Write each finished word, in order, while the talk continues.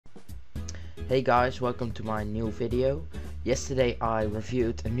Hey guys, welcome to my new video. Yesterday I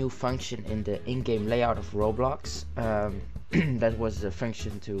reviewed a new function in the in-game layout of Roblox. That was the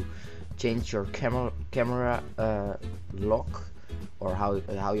function to change your camera lock, or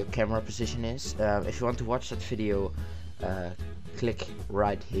how your camera position is. If you want to watch that video, click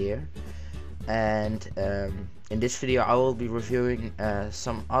right here. And in this video I will be reviewing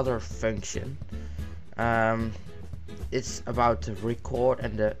some other function. It's about the record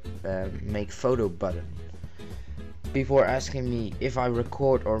and the make photo button. People are asking me, if I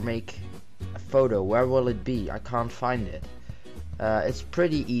record or make a photo, where will it be? I can't find it. It's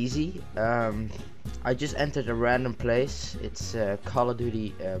pretty easy. I just entered a random place. It's Call of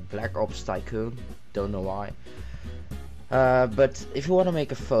Duty Black Ops Tycoon. Don't know why. But if you want to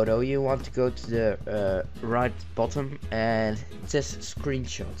make a photo, you want to go to the right bottom and it says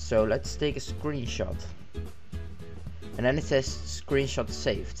screenshot. So let's take a screenshot. And then it says screenshot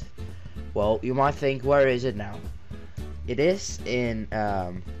saved. Well, you might think, where is it now? It is in,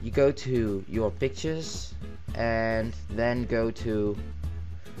 you go to your pictures and then go to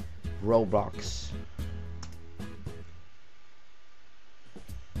ROBLOX.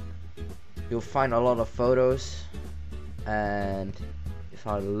 You'll find a lot of photos, and if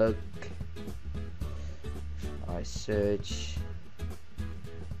I look, if I search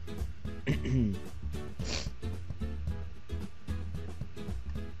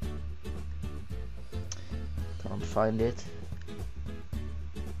can't find it.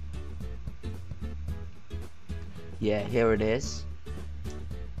 Yeah, here it is.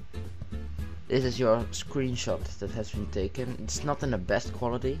 This is your screenshot that has been taken. It's not in the best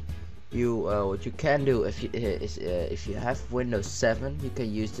quality. What you can do if you have Windows 7, you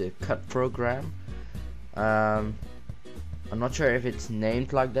can use the cut program. I'm not sure if it's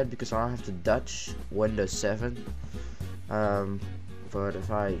named like that because I don't have the Dutch Windows 7. But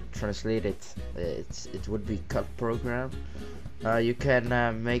if I translate it, it would be cut program. You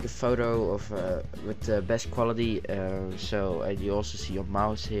can make a photo of with the best quality. And you also see your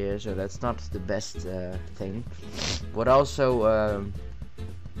mouse here, so that's not the best thing. What also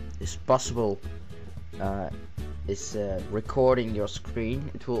is possible is recording your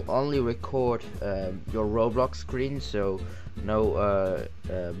screen. It will only record your Roblox screen, so no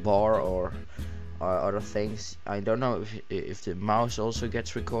bar or other things. I don't know if the mouse also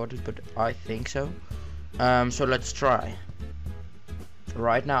gets recorded, but I think so. So let's try.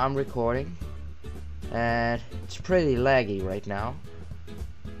 Right now I'm recording and it's pretty laggy right now.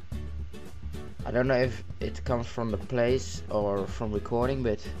 I don't know if it comes from the place or from recording,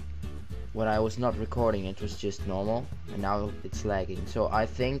 but when I was not recording it was just normal, and now it's lagging. So I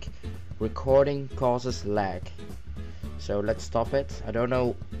think recording causes lag. So let's stop it. I don't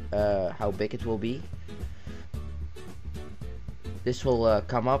know how big it will be. This will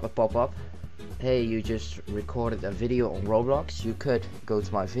come up, a pop-up. Hey, you just recorded a video on Roblox. You could go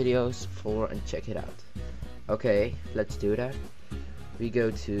to my videos and check it out. Okay, let's do that. We go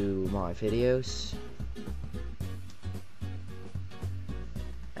to my videos.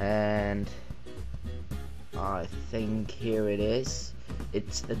 And I think here it is.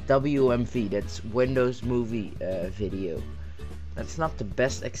 It's a WMV, that's Windows Movie Video. That's not the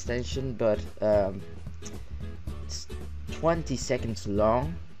best extension, but it's 20 seconds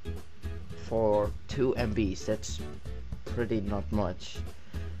long for 2 MBs. That's pretty not much,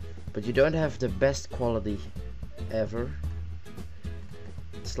 but you don't have the best quality ever.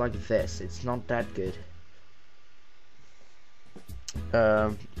 It's like this, it's not that good.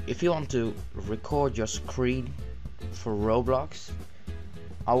 If you want to record your screen for Roblox,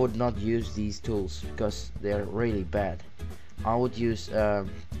 I would not use these tools because they're really bad. I would use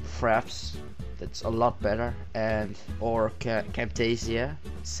Fraps, that's a lot better, and or Camtasia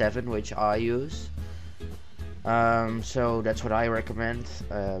 7, which I use. So that's what I recommend.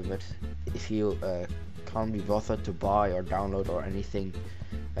 But if you can't be bothered to buy or download or anything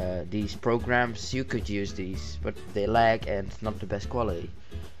these programs, you could use these, but they lag and not the best quality.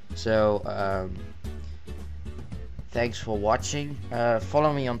 So thanks for watching.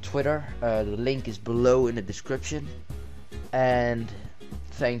 Follow me on Twitter, the link is below in the description, and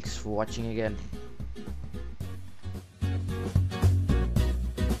thanks for watching again.